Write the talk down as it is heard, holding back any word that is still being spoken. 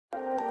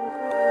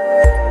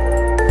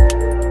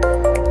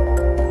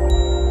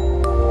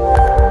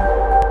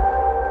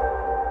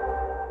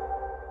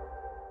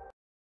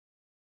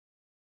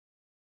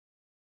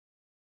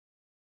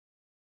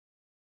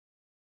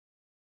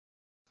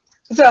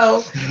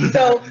So,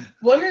 so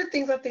one of the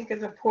things I think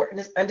is important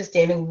is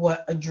understanding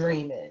what a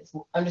dream is,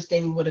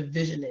 understanding what a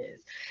vision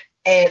is,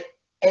 and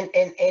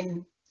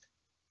and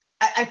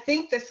I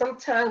think that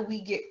sometimes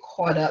we get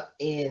caught up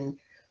in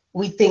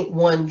we think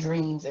one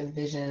dreams and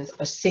visions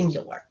are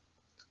singular,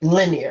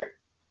 linear.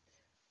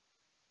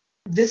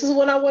 This is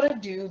what I want to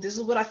do. This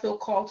is what I feel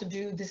called to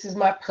do. This is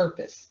my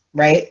purpose,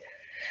 right?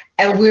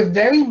 And we're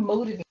very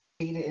motivated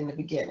in the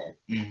beginning.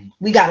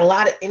 We got a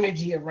lot of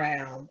energy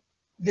around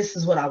this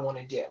is what I want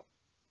to do.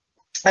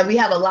 And we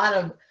have a lot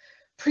of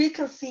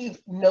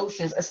preconceived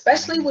notions,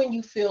 especially when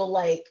you feel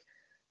like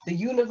the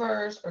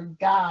universe or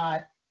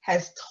God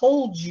has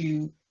told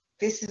you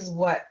this is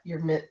what you're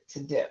meant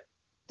to do.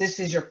 This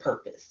is your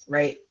purpose,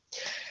 right?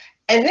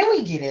 And then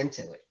we get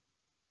into it.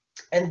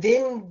 And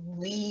then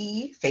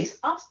we face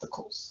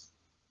obstacles.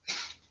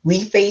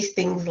 We face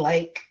things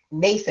like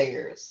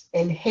naysayers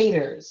and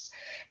haters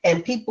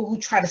and people who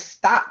try to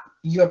stop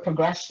your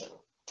progression.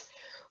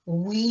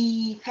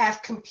 We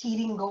have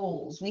competing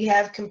goals. We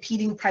have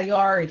competing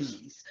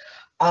priorities.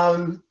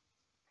 And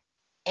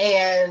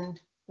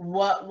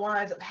what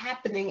winds up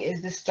happening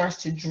is this starts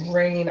to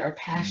drain our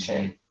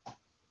passion.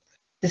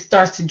 This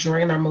starts to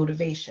drain our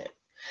motivation.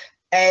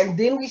 And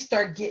then we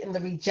start getting the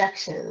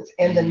rejections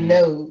and the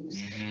no's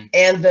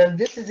and the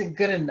this isn't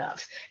good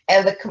enough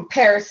and the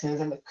comparisons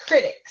and the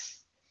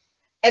critics.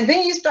 And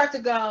then you start to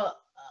go,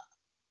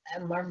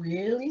 am I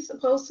really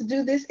supposed to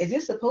do this? Is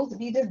it supposed to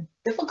be this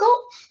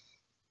difficult?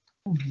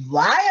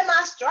 Why am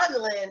I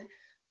struggling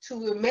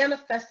to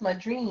manifest my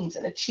dreams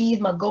and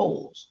achieve my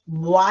goals?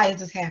 Why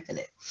is this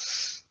happening?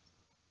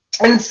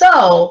 And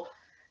so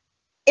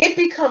it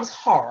becomes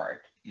hard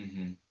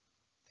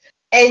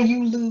and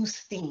you lose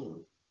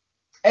steam.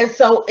 And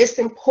so it's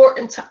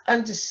important to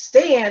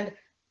understand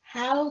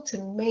how to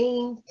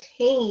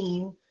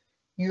maintain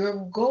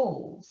your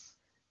goals,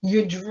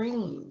 your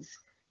dreams,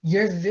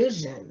 your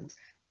visions,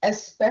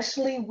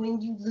 especially when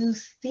you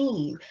lose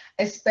steam,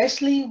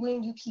 especially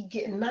when you keep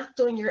getting knocked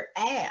on your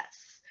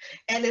ass.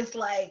 And it's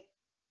like,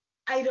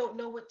 I don't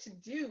know what to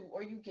do,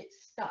 or you get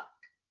stuck.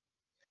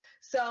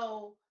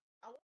 So